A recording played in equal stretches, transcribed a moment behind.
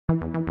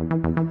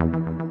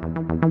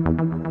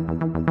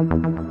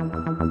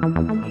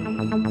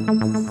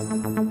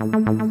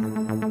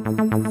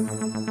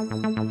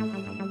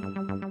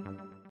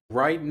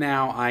Right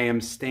now, I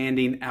am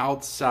standing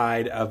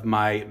outside of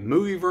my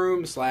movie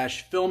room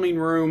slash filming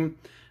room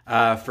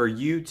for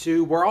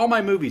YouTube, where all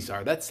my movies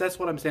are. That's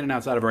what I'm standing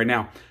outside of right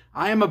now.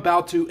 I am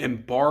about to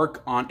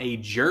embark on a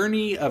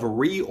journey of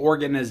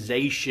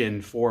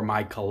reorganization for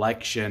my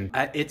collection.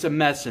 It's a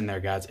mess in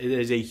there, guys. It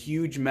is a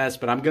huge mess,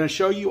 but I'm going to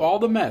show you all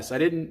the mess. I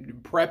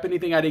didn't prep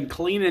anything. I didn't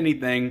clean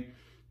anything.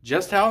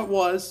 Just how it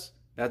was.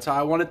 That's how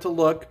I want it to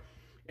look.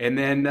 And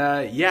then,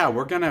 yeah,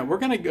 we're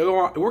gonna go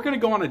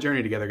on a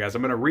journey together, guys.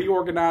 I'm gonna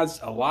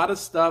reorganize a lot of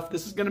stuff.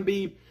 This is gonna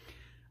be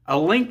a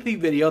lengthy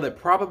video that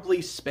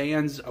probably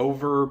spans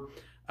over,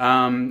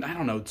 I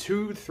don't know,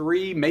 2,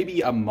 3,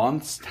 maybe a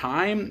month's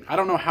time. I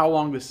don't know how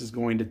long this is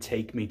going to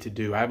take me to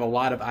do. I have a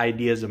lot of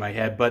ideas in my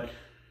head, but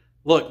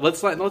look,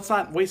 let's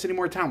not waste any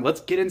more time.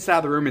 Let's get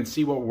inside the room and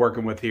see what we're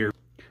working with here.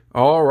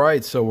 All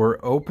right, so we're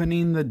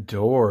opening the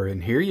door,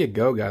 and here you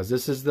go, guys.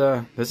 This is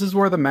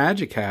where the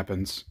magic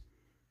happens.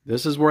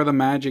 This is where the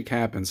magic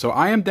happens. So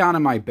I am down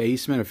in my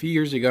basement. A few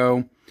years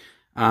ago,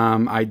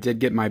 I did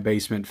get my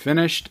basement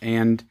finished,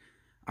 and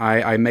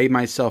I made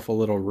myself a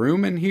little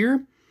room in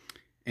here.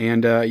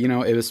 And, you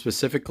know, it was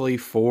specifically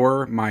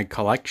for my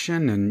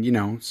collection and, you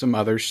know, some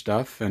other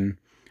stuff. And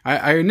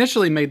I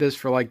initially made this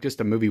for, like, just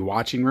a movie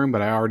watching room,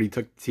 but I already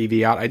took the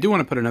TV out. I do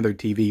want to put another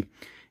TV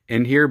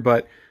in here,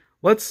 but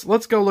let's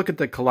go look at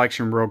the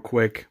collection real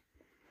quick.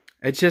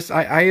 It's just,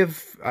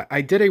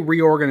 I did a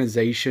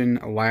reorganization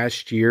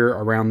last year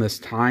around this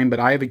time, but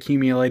I have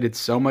accumulated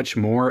so much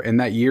more in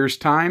that year's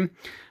time.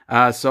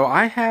 So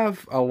I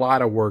have a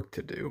lot of work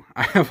to do.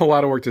 I have a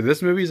lot of work to do.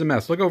 This movie's a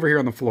mess. Look over here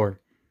on the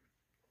floor.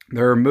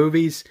 There are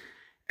movies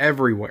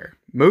everywhere.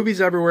 Movies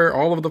everywhere,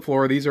 all over the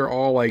floor. These are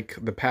all like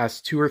the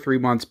past 2 or 3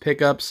 months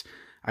pickups.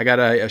 I got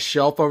a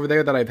shelf over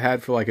there that I've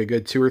had for like a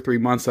good 2 or 3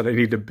 months that I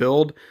need to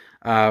build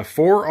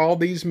for all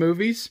these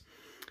movies.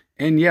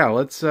 And yeah,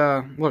 let's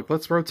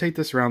rotate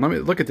this around. Let me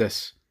look at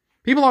this.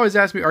 People always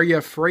ask me, are you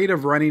afraid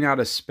of running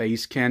out of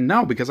space, Ken?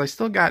 No, because I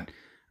still got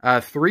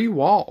 3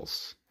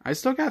 walls. I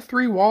still got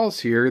 3 walls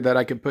here that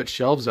I could put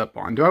shelves up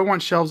on. Do I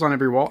want shelves on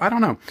every wall? I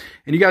don't know.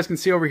 And you guys can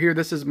see over here,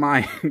 this is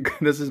my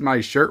this is my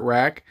shirt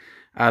rack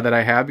that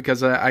I have,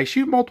 because I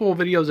shoot multiple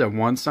videos at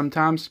once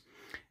sometimes.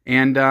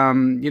 And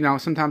you know,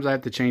 sometimes I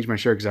have to change my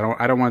shirt because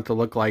I don't want it to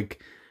look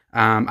like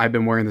I've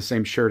been wearing the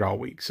same shirt all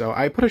week. So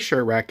I put a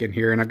shirt rack in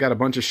here, and I've got a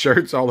bunch of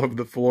shirts all over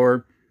the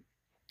floor.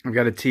 I've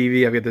got a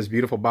TV. I've got this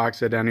beautiful box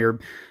set down here.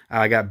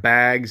 I got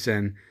bags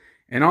and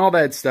all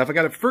that stuff. I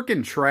got a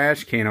freaking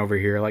trash can over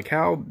here. Like,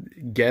 how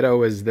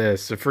ghetto is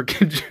this? A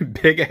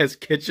freaking big-ass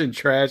kitchen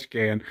trash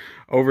can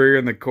over here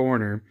in the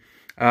corner.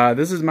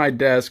 This is my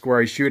desk where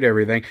I shoot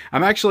everything.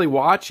 I'm actually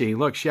watching.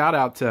 Look, shout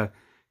out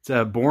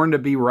to Born to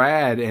Be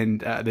Rad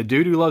and the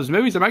Dude Who Loves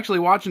Movies. I'm actually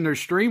watching their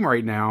stream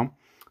right now.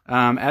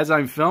 As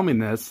I'm filming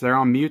this. They're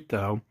on mute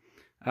though.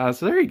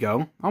 So there you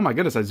go. Oh my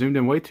goodness, I zoomed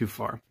in way too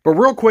far. But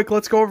real quick,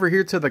 let's go over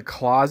here to the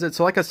closet.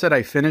 So like I said,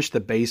 I finished the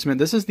basement.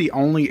 This is the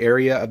only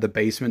area of the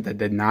basement that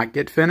did not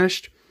get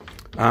finished.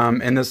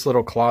 In this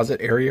little closet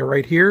area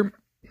right here.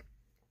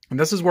 And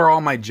this is where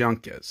all my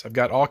junk is. I've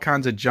got all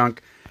kinds of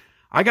junk.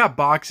 I got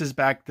boxes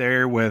back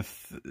there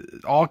with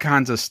all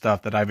kinds of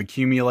stuff that I've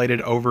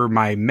accumulated over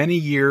my many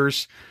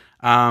years.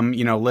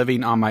 You know,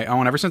 living on my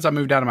own ever since I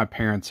moved out of my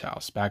parents'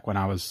 house back when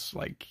I was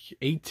like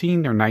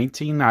 18 or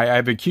 19.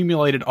 I've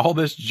accumulated all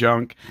this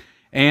junk,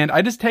 and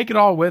I just take it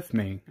all with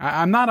me.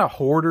 I'm not a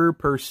hoarder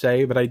per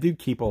se, but I do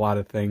keep a lot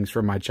of things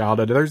from my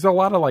childhood. There's a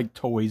lot of like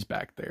toys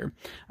back there,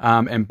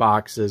 and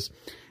boxes.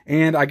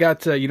 And I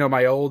got, you know,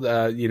 my old,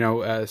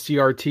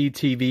 CRT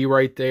TV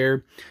right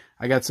there.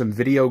 I got some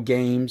video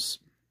games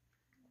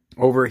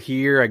over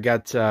here. I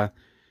got,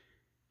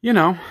 you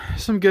know,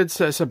 some good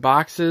some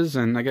boxes,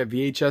 and I got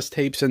VHS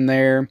tapes in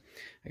there.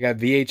 I got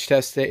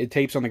VHS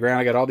tapes on the ground.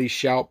 I got all these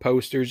Shout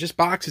posters, just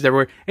boxes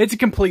everywhere. It's a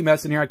complete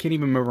mess in here. I can't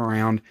even move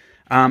around.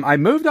 I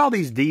moved all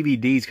these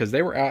DVDs because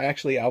they were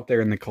actually out there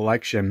in the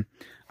collection.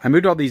 I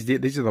moved all these are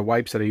the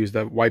wipes that I used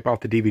to wipe off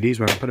the DVDs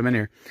when I put them in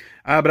here.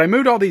 But I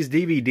moved all these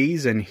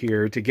DVDs in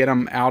here to get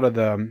them out of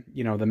the,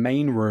 you know, the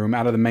main room,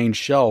 out of the main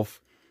shelf,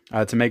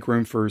 to make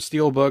room for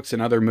steelbooks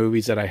and other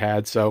movies that I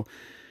had. So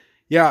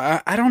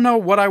yeah, I don't know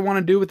what I want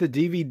to do with the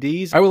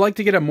DVDs. I would like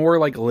to get a more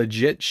like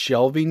legit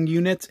shelving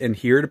unit in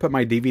here to put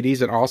my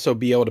DVDs, and also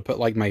be able to put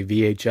like my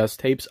VHS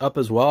tapes up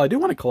as well. I do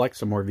want to collect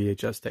some more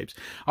VHS tapes.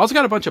 I also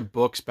got a bunch of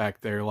books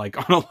back there, like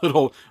on a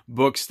little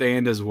book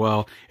stand as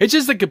well. It's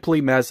just a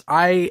complete mess.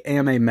 I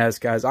am a mess,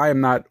 guys. I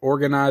am not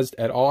organized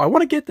at all. I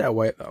want to get that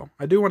way though.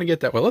 I do want to get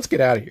that way. Let's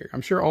get out of here.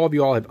 I'm sure all of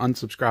you all have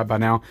unsubscribed by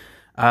now,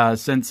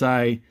 since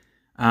I,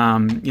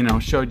 you know,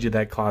 showed you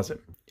that closet.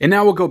 And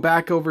now we'll go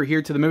back over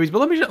here to the movies. But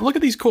let me look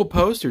at these cool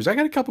posters. I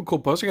got a couple cool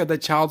posters. I got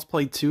that Child's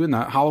Play 2 and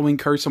the Halloween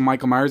Curse of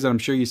Michael Myers that I'm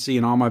sure you see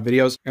in all my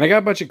videos. And I got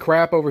a bunch of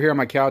crap over here on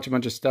my couch, a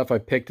bunch of stuff I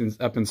picked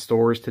up in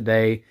stores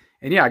today.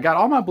 And yeah, I got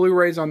all my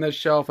Blu-rays on this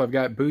shelf. I've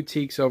got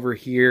boutiques over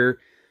here.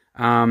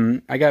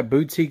 I got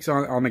boutiques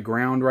on the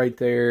ground right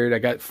there. I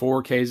got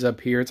 4Ks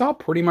up here. It's all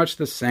pretty much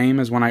the same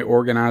as when I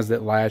organized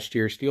it last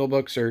year.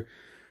 Steelbooks are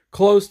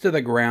close to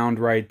the ground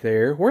right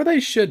there, where they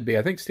should be.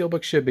 I think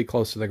steelbooks should be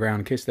close to the ground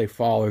in case they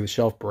fall or the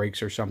shelf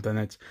breaks or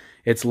something.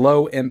 It's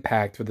low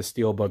impact for the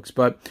steelbooks.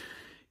 But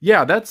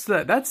yeah, that's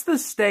the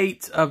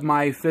state of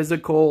my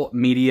physical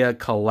media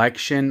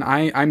collection.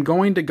 I'm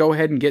going to go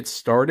ahead and get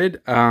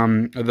started.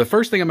 The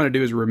first thing I'm going to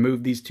do is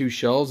remove these two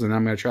shelves, and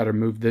I'm going to try to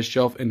move this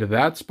shelf into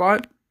that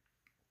spot.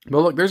 But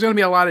look, there's going to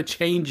be a lot of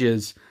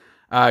changes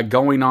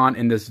going on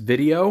in this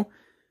video.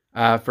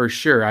 For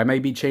sure. I may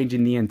be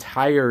changing the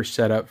entire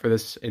setup for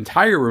this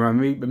entire room.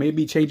 I may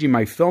be changing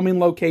my filming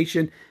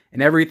location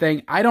and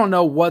everything. I don't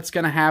know what's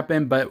going to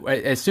happen, but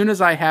as soon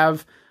as I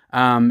have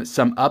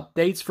some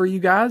updates for you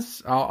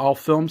guys, I'll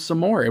film some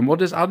more. And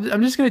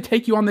I'm just going to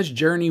take you on this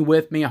journey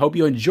with me. I hope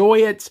you enjoy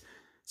it.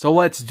 So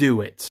let's do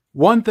it.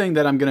 One thing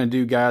that I'm going to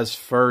do, guys,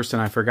 first,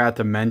 and I forgot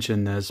to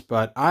mention this,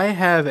 but I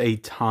have a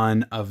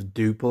ton of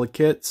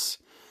duplicates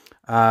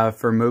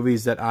for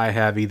movies that I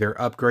have either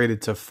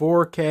upgraded to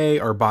 4K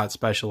or bought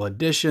special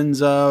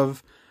editions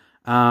of.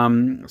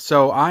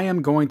 So I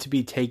am going to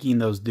be taking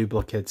those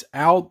duplicates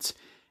out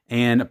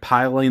and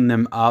piling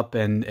them up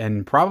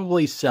and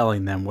probably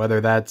selling them,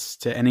 whether that's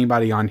to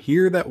anybody on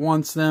here that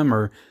wants them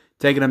or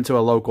taking them to a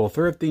local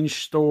thrifting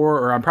store,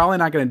 or I'm probably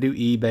not going to do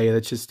eBay.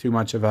 That's just too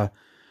much of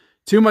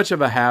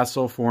a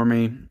hassle for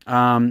me.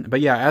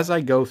 But yeah, as I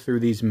go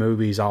through these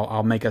movies,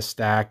 I'll make a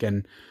stack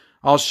and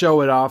I'll show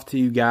it off to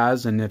you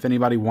guys, and if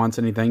anybody wants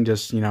anything,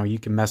 just, you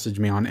can message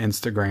me on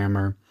Instagram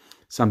or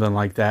something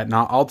like that, and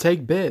I'll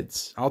take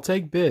bids. I'll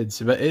take bids,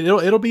 but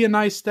it'll be a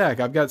nice stack.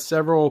 I've got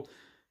several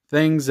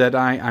things that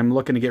I'm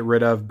looking to get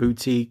rid of,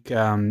 boutique,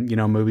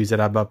 movies that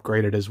I've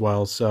upgraded as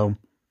well. So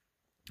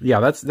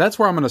yeah, that's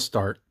where I'm going to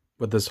start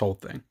with this whole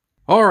thing.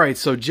 All right,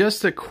 so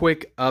just a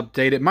quick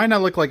update. It might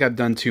not look like I've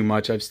done too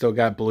much. I've still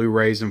got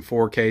Blu-rays and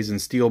 4Ks and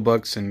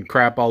steelbooks and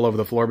crap all over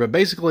the floor. But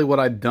basically what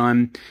I've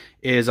done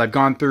is I've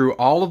gone through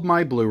all of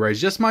my Blu-rays,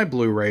 just my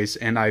Blu-rays,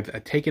 and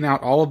I've taken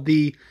out all of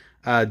the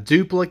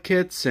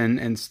duplicates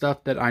and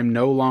stuff that I'm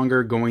no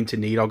longer going to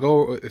need. I'll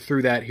go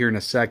through that here in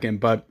a second,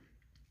 but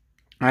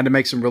I had to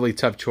make some really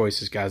tough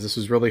choices, guys. This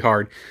was really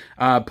hard.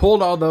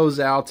 Pulled all those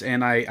out,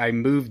 and I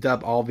moved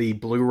up all the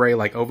Blu-ray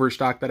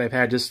overstock that I've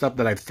had, just stuff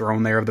that I've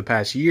thrown there over the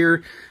past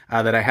year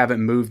that I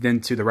haven't moved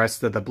into the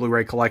rest of the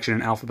Blu-ray collection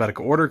in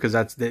alphabetical order, because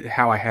that's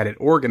how I had it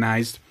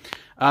organized.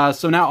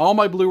 So now all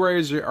my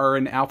Blu-rays are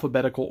in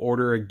alphabetical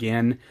order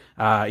again,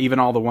 even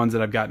all the ones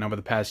that I've gotten over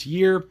the past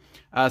year.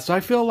 So I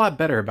feel a lot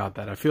better about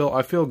that. I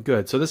feel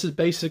good. So this is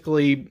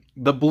basically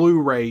the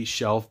Blu-ray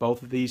shelf.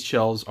 Both of these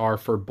shelves are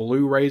for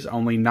Blu-rays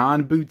only,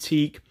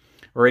 non-boutique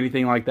or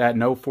anything like that.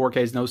 No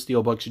 4Ks, no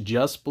steelbooks,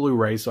 just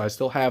Blu-rays. So I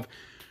still have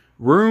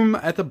room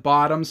at the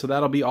bottom. So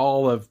that'll be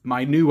all of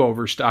my new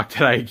overstock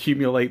that I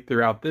accumulate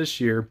throughout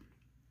this year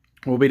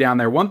will be down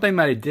there. One thing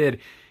that I did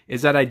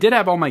is that I did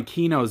have all my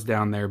Kinos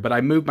down there, but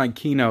I moved my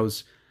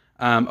Kinos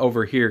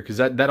over here because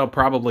that'll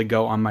probably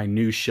go on my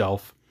new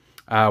shelf.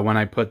 When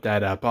I put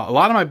that up. A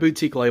lot of my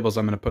boutique labels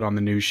I'm going to put on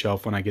the new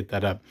shelf when I get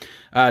that up.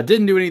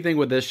 Didn't do anything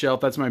with this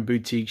shelf. That's my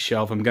boutique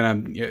shelf. I'm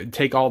going to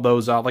take all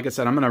those out. Like I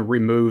said, I'm going to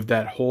remove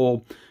that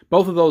whole,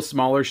 both of those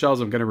smaller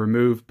shelves I'm going to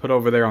remove, put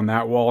over there on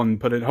that wall,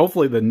 and put it,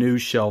 hopefully the new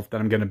shelf that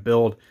I'm going to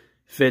build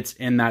fits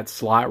in that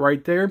slot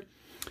right there.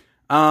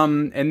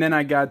 And then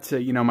I got to,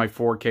 my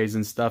 4Ks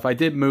and stuff. I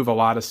did move a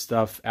lot of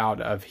stuff out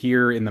of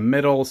here in the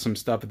middle, some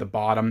stuff at the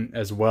bottom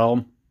as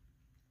well.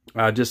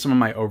 Just some of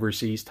my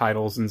overseas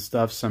titles and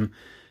stuff, some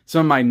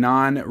of my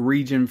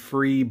non-region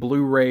free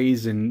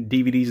Blu-rays and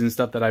DVDs and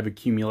stuff that I've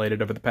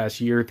accumulated over the past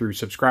year through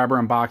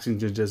subscriber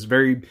unboxings and just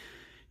very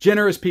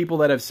generous people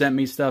that have sent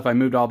me stuff. I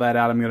moved all that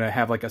out. I'm going to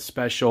have a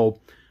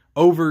special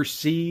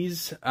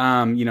overseas,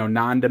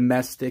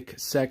 non-domestic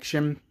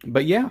section.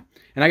 But yeah,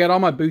 and I got all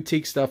my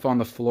boutique stuff on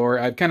the floor.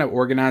 I've kind of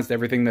organized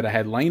everything that I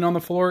had laying on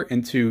the floor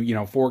into,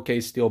 4K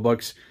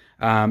steelbooks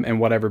and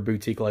whatever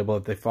boutique label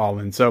that they fall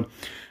in. So,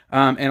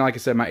 and like I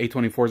said, my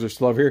A24s are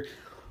still over here.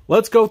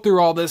 Let's go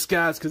through all this,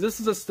 guys, because this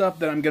is the stuff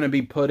that I'm going to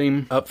be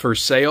putting up for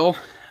sale.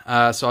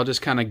 So I'll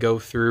just kind of go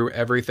through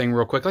everything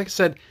real quick. Like I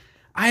said,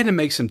 I had to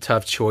make some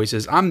tough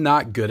choices. I'm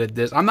not good at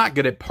this. I'm not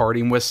good at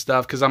parting with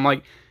stuff because I'm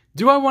like,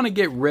 do I want to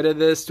get rid of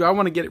this? Do I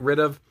want to get rid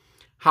of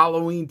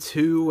Halloween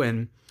 2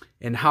 and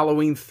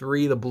Halloween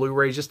 3, the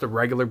Blu-rays, just the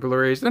regular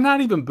Blu-rays? They're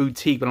not even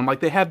boutique, but I'm like,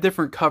 they have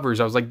different covers.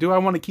 I was like, do I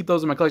want to keep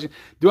those in my collection?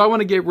 Do I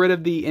want to get rid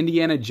of the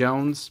Indiana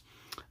Jones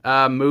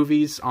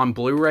movies on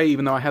Blu-ray,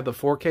 even though I have the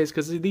 4Ks,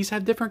 because these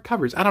have different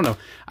covers? I don't know.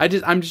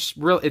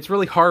 It's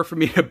really hard for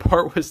me to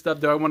part with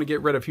stuff. Do I want to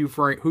get rid of Who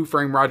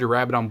Framed Roger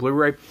Rabbit on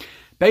Blu-ray?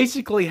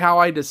 Basically, how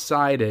I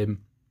decided,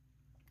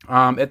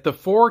 if the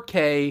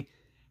 4K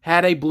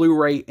had a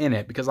Blu-ray in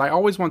it, because I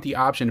always want the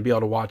option to be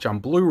able to watch on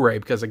Blu-ray,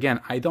 because again,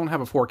 I don't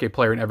have a 4K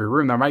player in every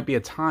room. There might be a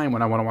time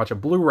when I want to watch a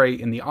Blu-ray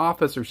in the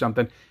office or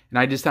something, and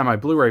I just have my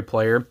Blu-ray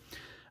player.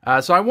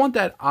 So I want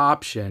that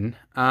option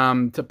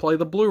to play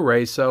the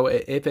Blu-ray. So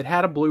if it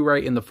had a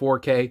Blu-ray in the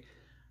 4K,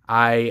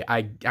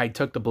 I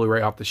took the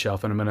Blu-ray off the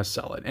shelf and I'm going to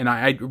sell it. And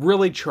I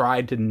really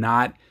tried to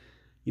not,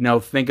 you know,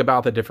 think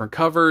about the different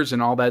covers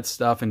and all that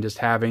stuff and just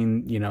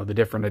having, you know, the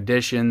different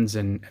editions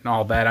and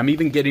all that. I'm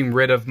even getting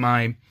rid of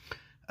my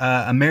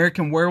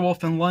American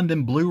Werewolf in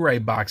London Blu-ray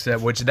box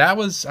set, which that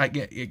was,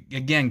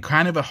 again,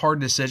 kind of a hard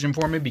decision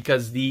for me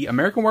because the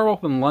American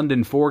Werewolf in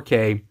London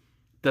 4K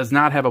does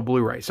not have a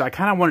Blu-ray. So I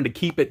kind of wanted to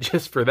keep it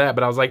just for that,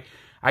 but I was like,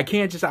 I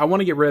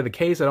want to get rid of the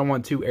case. I don't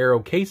want 2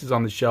 Arrow cases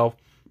on the shelf,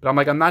 but I'm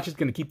like, I'm not just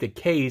going to keep the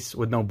case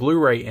with no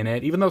Blu-ray in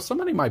it, even though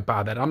somebody might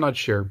buy that. I'm not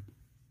sure.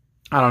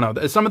 I don't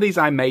know. Some of these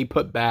I may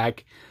put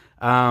back.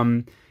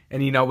 And,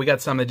 you know, we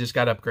got some that just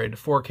got upgraded to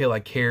 4K,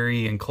 like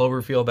Carrie and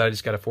Cloverfield, that I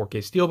just got a 4K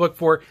Steelbook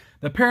for.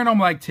 The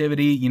Paranormal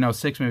Activity, you know,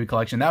 6-movie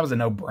collection, that was a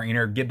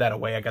no-brainer. Give that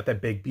away. I got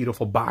that big,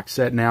 beautiful box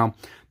set now.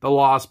 The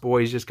Lost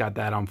Boys, just got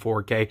that on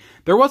 4K.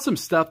 There was some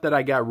stuff that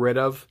I got rid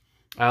of,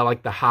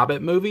 like the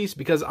Hobbit movies,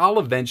 because I'll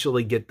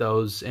eventually get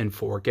those in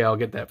 4K. I'll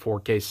get that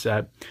 4K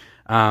set.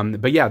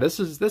 But yeah, this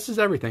is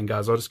everything,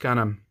 guys. I'll just kind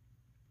of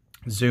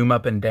zoom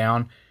up and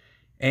down.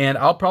 And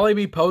I'll probably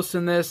be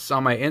posting this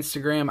on my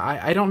Instagram.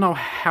 I don't know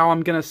how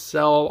I'm going to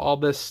sell all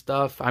this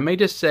stuff. I may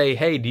just say,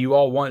 hey, do you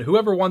all want,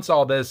 whoever wants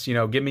all this, you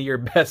know, give me your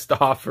best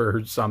offer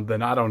or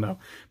something. I don't know.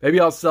 Maybe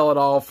I'll sell it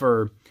all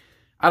for,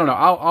 I don't know.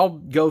 I'll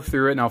go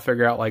through it and I'll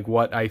figure out like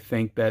what I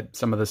think that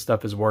some of this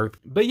stuff is worth.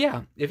 But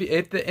yeah,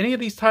 if any of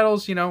these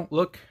titles, you know,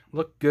 look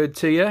good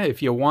to you,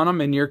 if you want them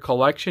in your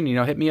collection, you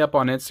know, hit me up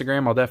on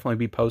Instagram. I'll definitely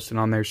be posting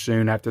on there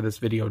soon after this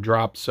video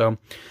drops. So,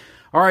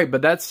 all right,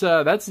 but that's the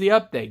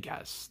update,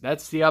 guys.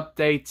 That's the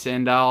update,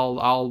 and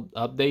I'll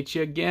update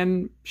you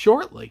again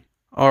shortly.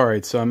 All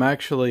right, so I'm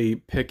actually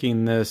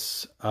picking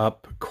this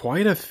up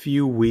quite a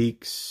few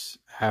weeks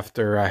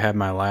after I had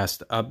my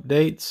last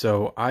update,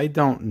 so I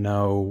don't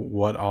know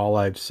what all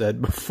I've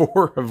said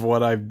before of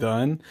what I've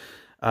done,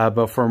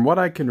 but from what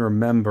I can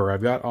remember,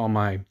 I've got all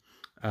my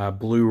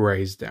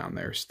Blu-rays down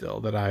there still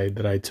that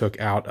I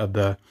took out of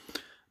the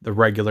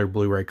regular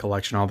Blu-ray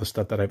collection, all the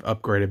stuff that I've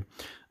upgraded.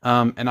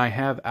 And I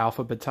have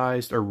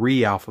alphabetized or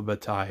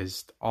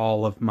re-alphabetized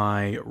all of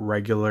my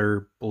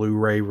regular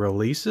Blu-ray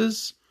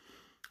releases,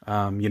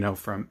 you know,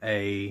 from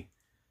a,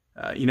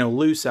 you know,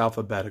 loose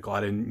alphabetical.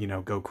 I didn't, you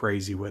know, go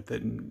crazy with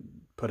it and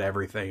put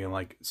everything in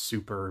like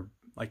super,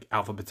 like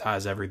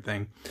alphabetize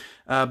everything.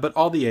 But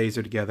all the A's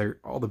are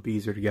together, all the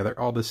B's are together,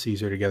 all the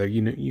C's are together.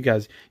 You know, you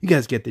guys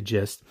get the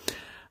gist.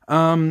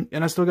 And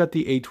I still got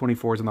the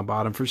A24s on the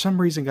bottom. For some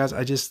reason, guys,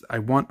 I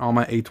want all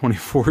my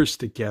A24s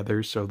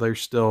together, so they're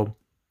still,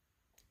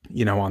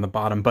 you know, on the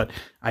bottom. But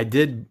I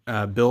did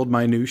build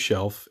my new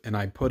shelf, and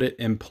I put it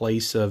in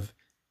place of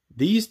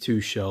these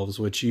 2 shelves,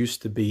 which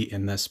used to be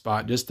in this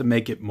spot, just to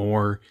make it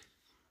more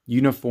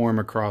uniform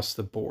across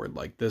the board.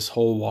 Like this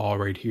whole wall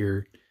right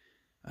here,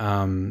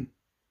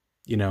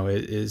 you know,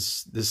 it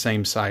is the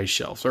same size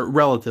shelves, or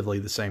relatively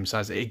the same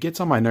size. It gets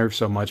on my nerves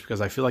so much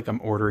because I feel like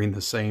I'm ordering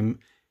the same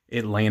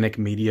Atlantic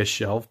Media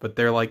shelf, but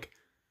they're like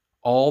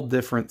all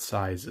different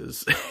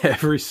sizes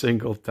every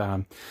single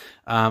time.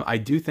 I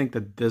do think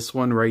that this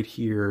one right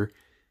here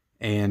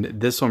and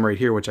this one right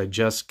here, which I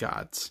just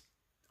got,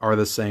 are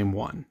the same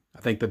one. I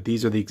think that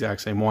these are the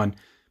exact same one,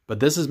 but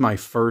this is my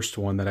first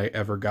one that I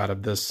ever got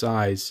of this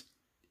size.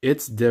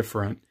 It's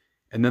different.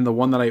 And then the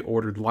one that I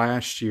ordered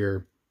last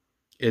year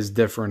is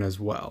different as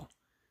well.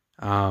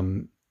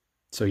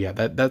 So yeah,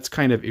 that's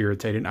kind of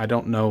irritating. I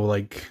don't know,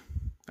 like,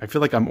 I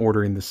feel like I'm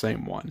ordering the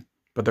same one,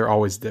 but they're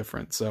always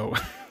different. So,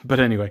 but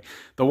anyway,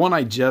 the one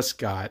I just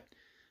got,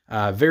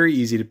 very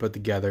easy to put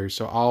together.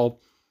 So I'll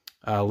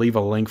leave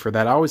a link for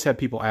that. I always have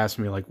people ask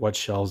me, like, what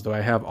shelves do I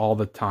have all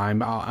the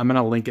time? I'm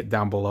going to link it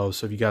down below.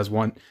 So if you guys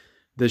want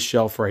this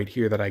shelf right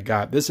here that I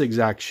got, this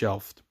exact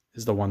shelf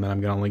is the one that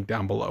I'm going to link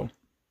down below.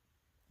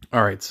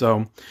 All right.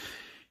 So,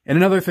 and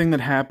another thing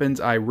that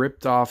happens, I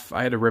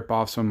had to rip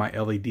off some of my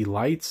LED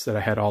lights that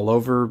I had all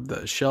over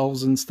the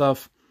shelves and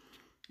stuff.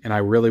 And I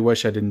really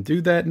wish I didn't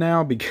do that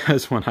now,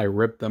 because when I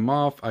ripped them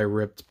off, I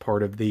ripped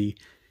part of the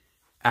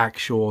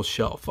actual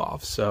shelf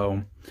off.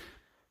 So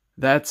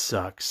that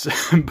sucks.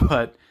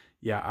 But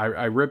yeah,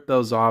 I ripped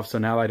those off. So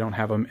now I don't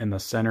have them in the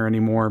center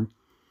anymore.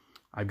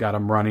 I've got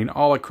them running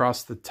all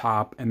across the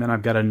top. And then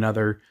I've got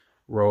another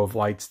row of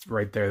lights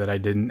right there that I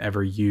didn't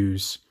ever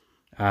use,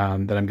 that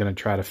I'm going to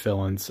try to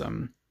fill in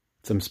some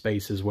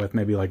spaces with.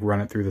 Maybe like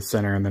run it through the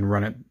center and then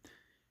run it,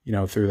 you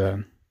know, through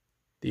the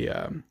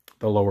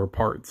lower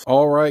parts.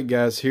 All right,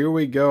 guys, here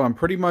we go. I'm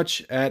pretty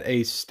much at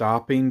a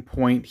stopping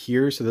point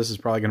here, so this is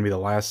probably going to be the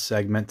last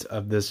segment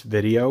of this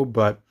video,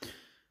 but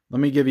let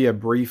me give you a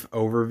brief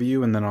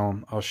overview, and then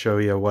I'll show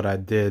you what I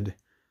did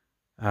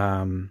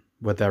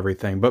with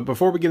everything. But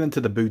before we get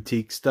into the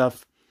boutique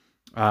stuff,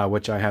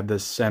 which I have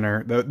this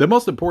center, the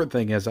most important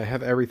thing is I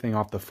have everything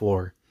off the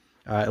floor,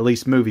 at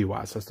least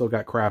movie-wise. I still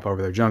got crap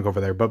over there, junk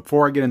over there. But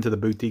before I get into the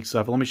boutique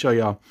stuff, let me show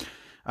y'all,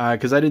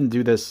 because I didn't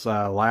do this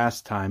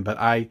last time, but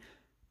I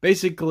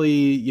basically,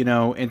 you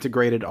know,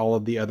 integrated all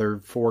of the other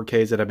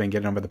 4Ks that I've been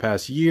getting over the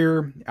past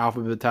year,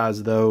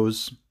 alphabetized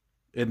those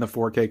in the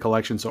 4K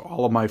collection. So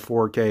all of my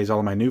 4Ks, all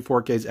of my new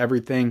 4Ks,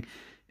 everything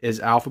is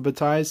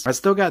alphabetized. I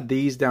still got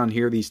these down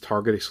here, these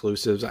Target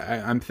exclusives.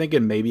 I'm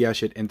thinking maybe I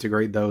should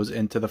integrate those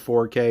into the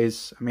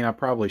 4Ks. I mean, I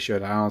probably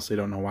should. I honestly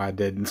don't know why I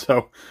didn't.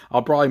 So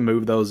I'll probably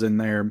move those in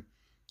there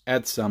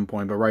at some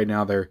point. But right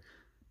now they're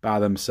by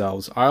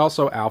themselves. I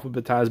also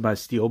alphabetized my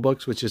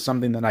steelbooks, which is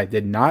something that I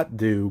did not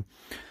do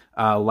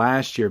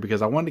last year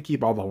because I wanted to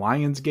keep all the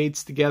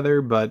Lionsgates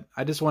together, but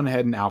I just went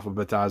ahead and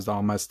alphabetized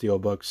all my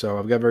steelbooks. So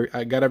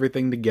I got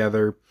everything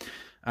together.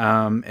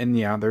 And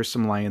yeah, there's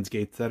some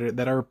Lionsgates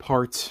that are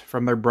apart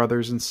from their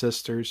brothers and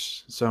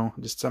sisters. So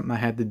just something I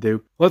had to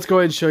do. Let's go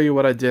ahead and show you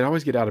what I did. I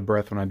always get out of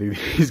breath when I do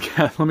these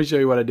guys. Let me show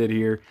you what I did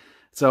here.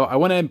 So I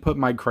went ahead and put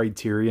my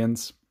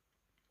Criterions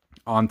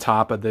on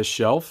top of this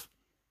shelf.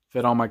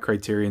 Fit all my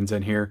Criterions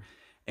in here.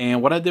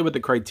 And what I did with the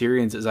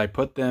Criterions is I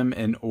put them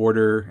in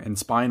order, in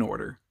spine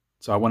order.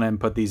 So I went ahead and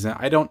put these in.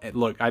 I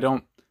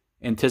don't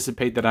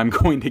anticipate that I'm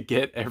going to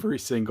get every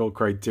single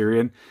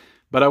Criterion,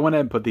 but I went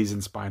ahead and put these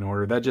in spine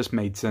order. That just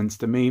made sense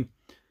to me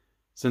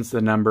since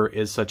the number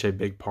is such a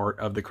big part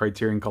of the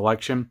Criterion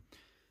collection.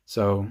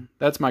 So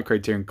that's my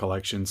Criterion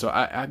collection. So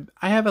I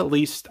have at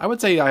least, I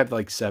would say I have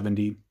like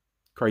 70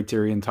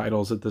 Criterion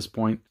titles at this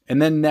point. And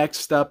then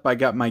next up, I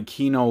got my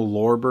Kino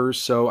Lorbers.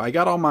 So I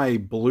got all my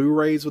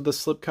Blu-rays with the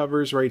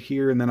slipcovers right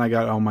here. And then I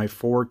got all my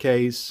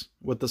 4Ks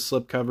with the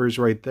slipcovers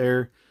right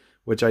there,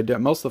 which I do.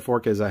 Most of the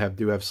 4Ks I have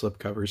do have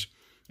slipcovers.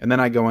 And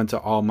then I go into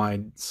all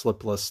my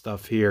slipless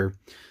stuff here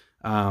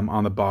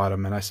on the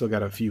bottom. And I still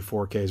got a few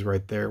 4Ks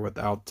right there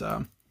without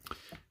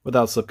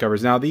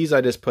slipcovers. Now these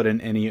I just put in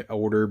any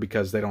order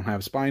because they don't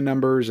have spine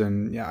numbers,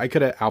 and yeah, I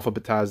could have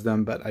alphabetized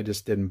them, but I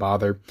just didn't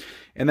bother.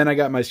 And then I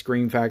got my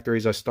Scream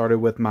Factories. I started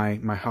with my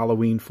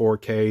Halloween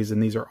 4Ks,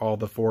 and these are all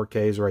the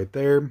 4Ks right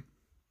there.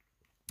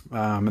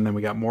 And then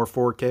we got more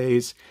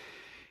 4Ks.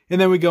 And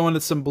then we go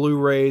into some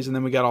Blu-rays, and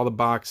then we got all the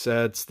box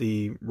sets,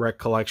 the Rec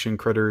Collection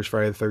Critters,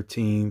 Friday the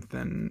 13th,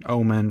 and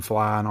Omen,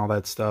 Fly, and all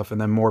that stuff. And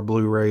then more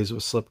Blu-rays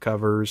with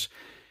slipcovers.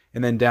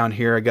 And then down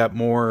here, I got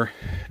more,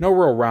 no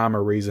real rhyme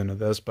or reason to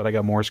this, but I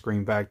got more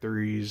Scream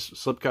Factories,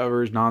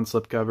 slipcovers,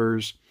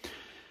 non-slipcovers.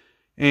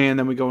 And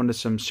then we go into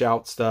some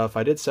Shout stuff.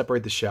 I did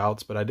separate the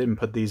Shouts, but I didn't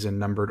put these in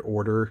numbered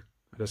order.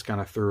 I just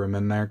kind of threw them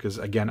in there because,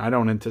 again, I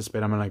don't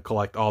anticipate I'm going to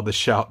collect all the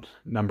Shout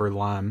numbered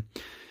line.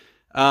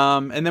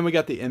 And then we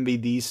got the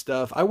MVD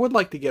stuff. I would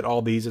like to get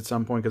all these at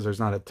some point because there's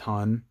not a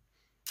ton.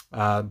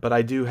 But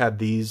I do have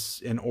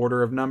these in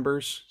order of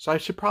numbers. So I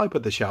should probably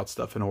put the Shout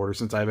stuff in order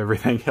since I have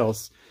everything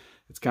else.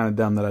 It's kind of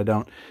dumb that I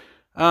don't.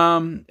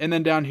 And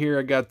then down here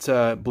I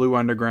got Blue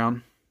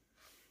Underground.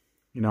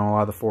 You know, a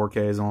lot of the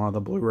 4Ks and a lot of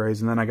the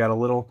Blu-rays. And then I got a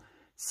little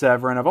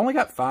Severin. I've only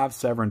got 5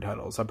 Severin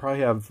titles. I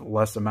probably have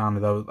less amount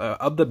of those.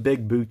 Of the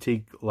big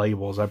boutique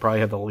labels, I probably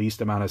have the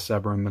least amount of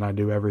Severin than I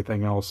do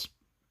everything else.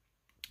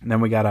 And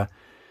then we got a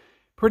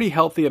pretty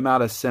healthy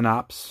amount of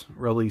Synapse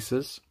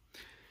releases.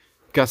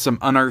 Got some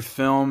Unearthed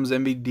Films,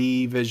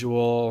 MVD,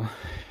 visual,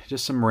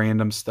 just some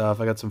random stuff.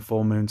 I got some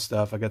Full Moon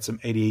stuff. I got some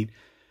 88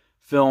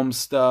 Film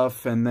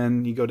stuff. And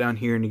then you go down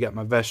here and you got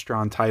my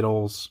Vestron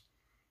titles.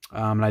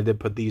 And I did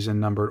put these in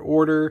numbered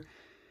order.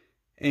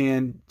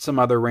 And some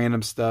other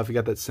random stuff. You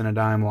got that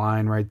Cinedigm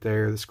line right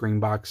there, the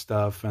Screenbox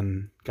stuff,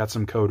 and got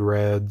some Code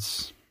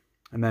Reds.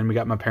 And then we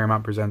got my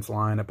Paramount Presents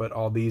line. I put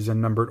all these in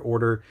numbered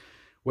order,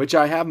 which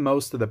I have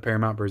most of the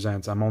Paramount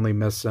Presents. I'm only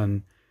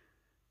missing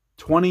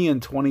 20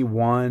 and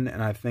 21,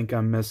 and I think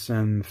I'm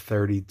missing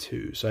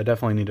 32. So I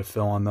definitely need to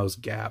fill in those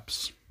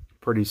gaps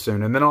pretty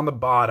soon. And then on the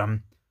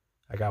bottom,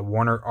 I got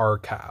Warner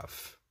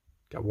Archive.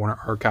 Got Warner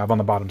Archive on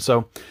the bottom.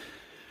 So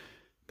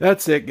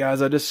that's it,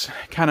 guys. I just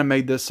kind of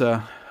made this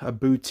a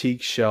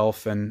boutique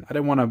shelf, and I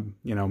didn't want to,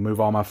 you know,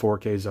 move all my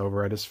 4Ks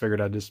over. I just figured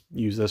I'd just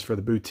use this for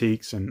the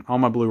boutiques, and all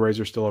my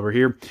Blu-rays are still over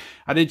here.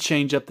 I did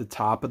change up the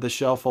top of the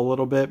shelf a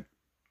little bit.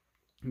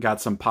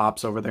 Got some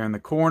pops over there in the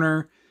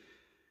corner.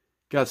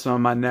 Got some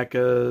of my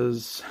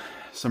NECAs,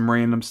 some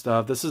random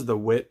stuff. This is the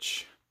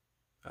Witch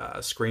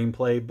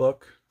screenplay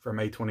book from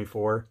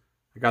A24.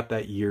 I got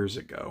that years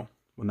ago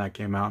when that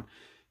came out.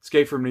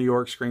 Escape from New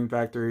York, Scream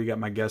Factory. Got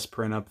my guest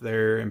print up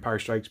there. Empire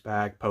Strikes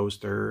Back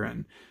poster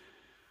and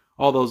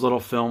all those little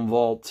Film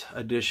Vault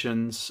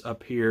editions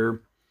up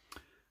here.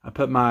 I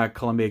put my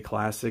Columbia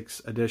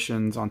Classics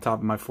editions on top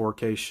of my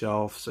 4K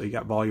shelf. So you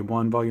got Volume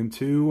 1, Volume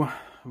 2,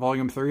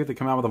 Volume 3. If they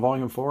come out with a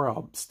Volume 4,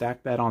 I'll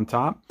stack that on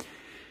top.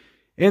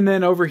 And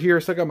then over here,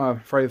 so I got my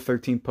Friday the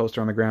 13th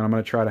poster on the ground. I'm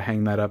going to try to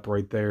hang that up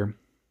right there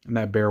in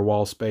that bare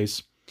wall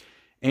space.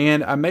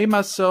 And I made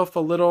myself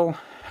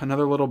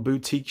another little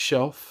boutique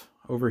shelf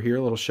over here,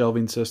 a little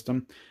shelving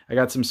system. I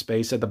got some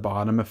space at the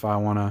bottom if I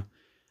want to,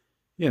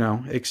 you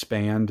know,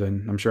 expand.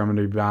 And I'm sure I'm going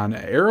to be buying.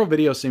 Arrow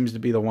Video seems to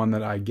be the one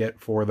that I get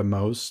for the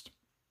most.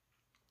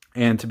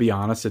 And to be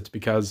honest, it's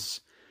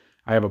because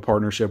I have a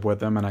partnership with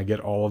them and I get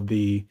all of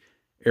the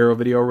Arrow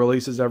Video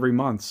releases every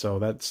month. So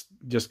that's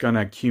just going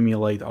to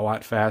accumulate a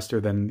lot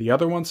faster than the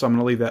other one. So I'm going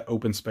to leave that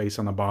open space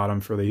on the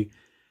bottom for the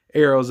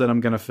arrows that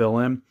I'm going to fill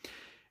in.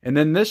 And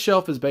then this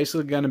shelf is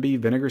basically going to be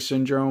Vinegar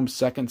Syndrome,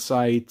 Second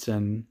Sight,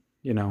 and,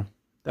 you know,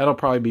 that'll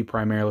probably be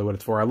primarily what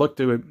it's for. I look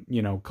to,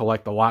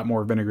 collect a lot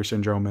more Vinegar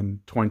Syndrome in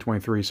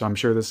 2023, so I'm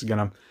sure this is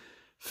going to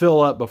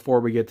fill up before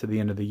we get to the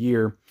end of the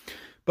year.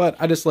 But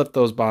I just left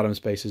those bottom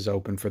spaces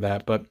open for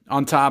that. But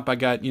on top, I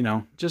got,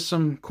 just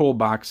some cool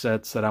box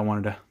sets that I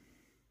wanted to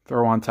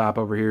throw on top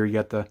over here. You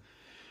got the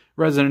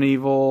Resident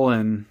Evil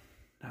and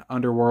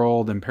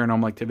Underworld and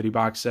Paranormal Activity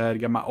box set.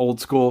 You got my old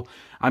school.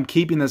 I'm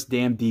keeping this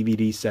damn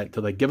DVD set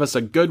till they give us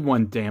a good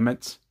one, damn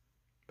it.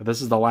 But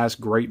this is the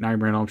last great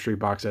Nightmare on Elm Street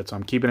box set, so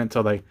I'm keeping it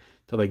till they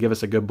give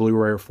us a good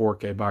Blu-ray or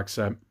 4K box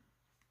set.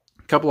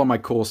 A couple of my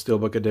cool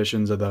Steelbook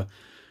editions of the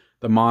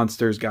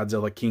Monsters,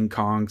 Godzilla, King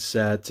Kong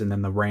sets, and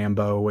then the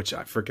Rambo, which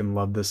I freaking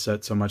love this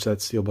set so much, that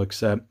Steelbook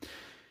set.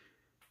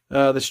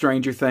 The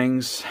Stranger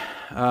Things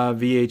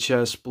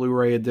VHS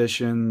Blu-ray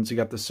editions. You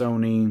got the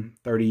Sony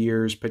 30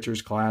 Years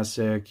Pictures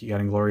Classic. You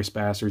got Inglourious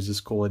Basterds, this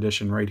cool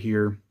edition right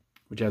here,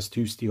 which has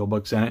 2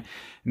 Steelbooks in it.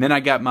 And then I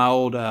got my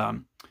old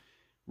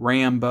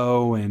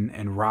Rambo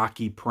and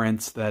Rocky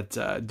prints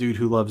that Dude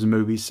Who Loves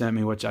Movies sent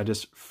me, which I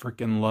just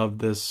freaking love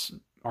this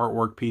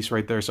artwork piece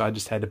right there. So I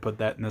just had to put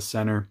that in the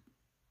center.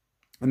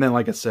 And then,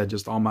 like I said,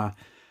 just all my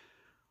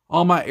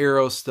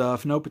Arrow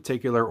stuff, no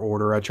particular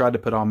order. I tried to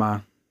put all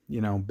my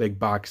big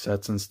box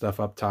sets and stuff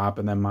up top,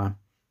 and then my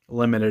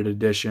limited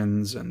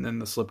editions, and then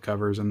the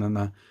slipcovers, and then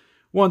the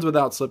ones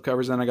without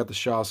slipcovers. Then I got the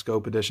Shaw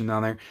Scope edition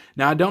down there.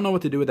 Now, I don't know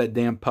what to do with that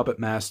damn Puppet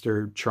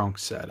Master trunk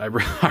set. I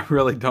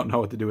really don't know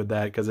what to do with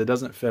that, because it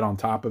doesn't fit on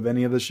top of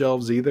any of the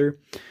shelves either,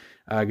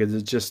 because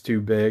it's just too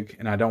big,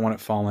 and I don't want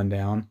it falling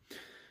down.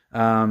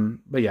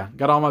 But yeah,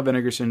 got all my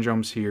Vinegar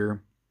Syndromes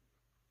here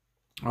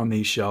on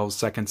these shelves,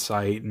 Second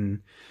Sight,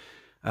 and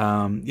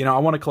I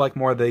want to collect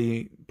more of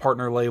the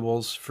partner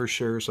labels for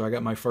sure. So I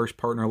got my first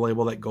partner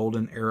label, that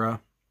Golden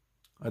Era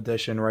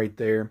edition right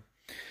there.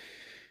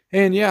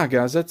 And yeah,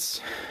 guys,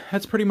 that's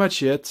pretty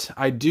much it.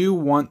 I am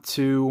going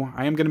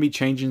to be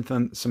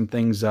changing some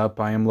things up.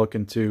 I am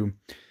looking to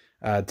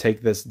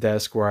take this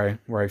desk where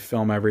I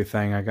film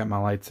everything. I got my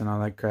lights and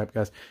all that crap,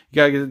 guys. You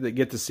gotta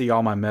get to see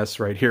all my mess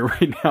right here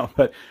right now.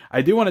 But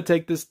I do want to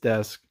take this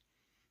desk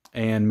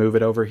and move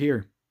it over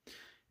here.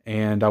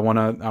 And I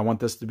want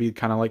this to be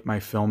kind of like my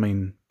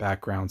filming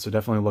background. So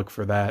definitely look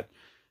for that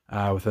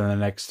within the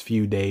next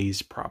few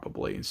days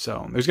probably.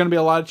 So there's going to be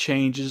a lot of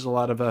changes, a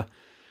lot of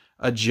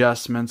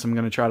adjustments. I'm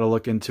going to try to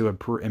look into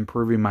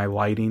improving my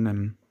lighting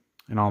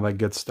and all that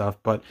good stuff.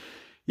 But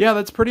yeah,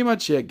 that's pretty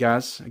much it,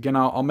 guys. Again,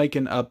 I'll make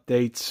an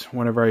update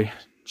whenever I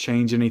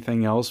change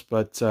anything else.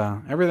 But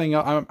everything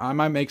else, I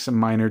might make some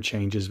minor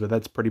changes. But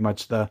that's pretty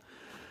much the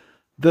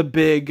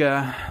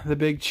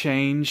big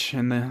change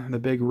and the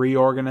big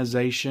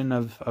reorganization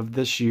of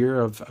this year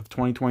of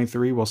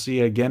 2023. We'll see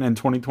you again in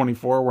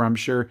 2024, where I'm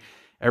sure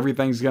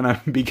everything's going to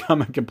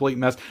become a complete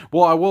mess.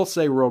 Well, I will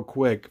say real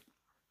quick,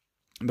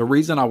 the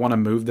reason I want to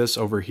move this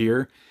over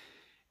here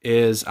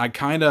is I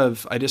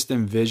just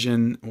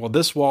envision, well,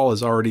 this wall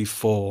is already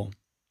full,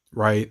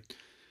 right?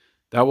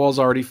 That wall's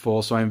already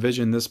full, so I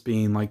envision this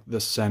being like the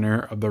center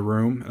of the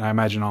room, and I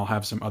imagine I'll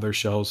have some other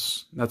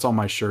shelves. That's all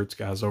my shirts,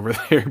 guys, over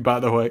there, by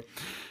the way.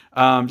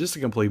 Just a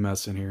complete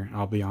mess in here,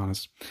 I'll be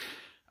honest.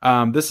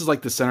 This is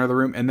like the center of the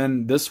room, and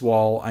then this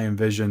wall, I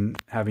envision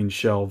having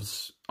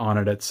shelves on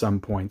it at some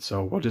point.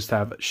 So we'll just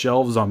have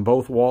shelves on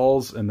both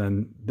walls, and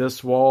then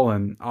this wall,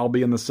 and I'll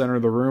be in the center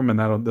of the room,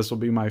 and this will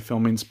be my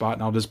filming spot,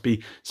 and I'll just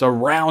be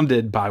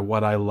surrounded by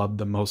what I love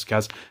the most,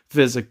 guys,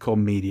 physical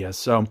media.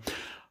 So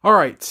all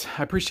right,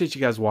 I appreciate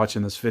you guys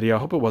watching this video. I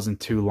hope it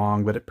wasn't too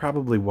long, but it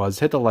probably was.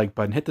 Hit the like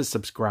button, hit the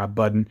subscribe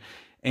button,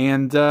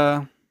 and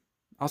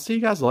I'll see you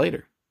guys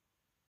later.